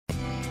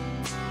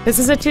This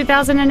is a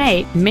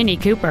 2008 Mini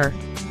Cooper.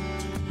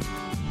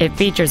 It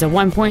features a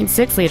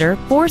 1.6-liter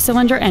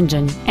four-cylinder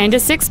engine and a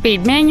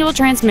 6-speed manual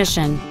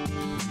transmission.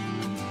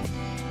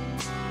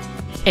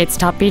 Its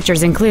top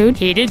features include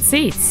heated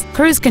seats,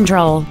 cruise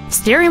control,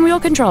 steering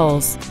wheel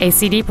controls, a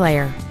CD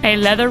player, a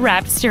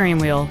leather-wrapped steering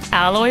wheel,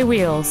 alloy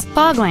wheels,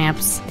 fog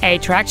lamps, a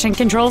traction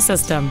control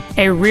system,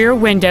 a rear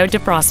window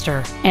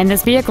defroster, and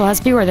this vehicle has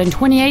fewer than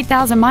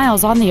 28,000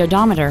 miles on the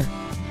odometer.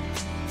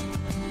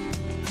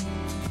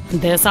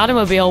 This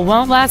automobile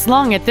won't last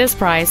long at this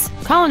price.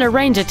 Call and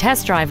arrange a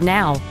test drive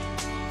now.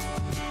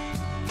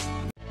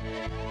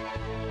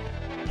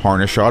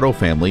 Harnish Auto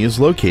Family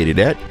is located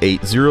at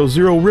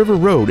 800 River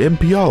Road in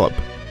Puyallup.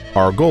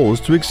 Our goal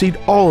is to exceed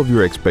all of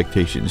your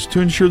expectations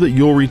to ensure that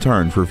you'll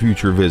return for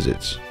future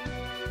visits.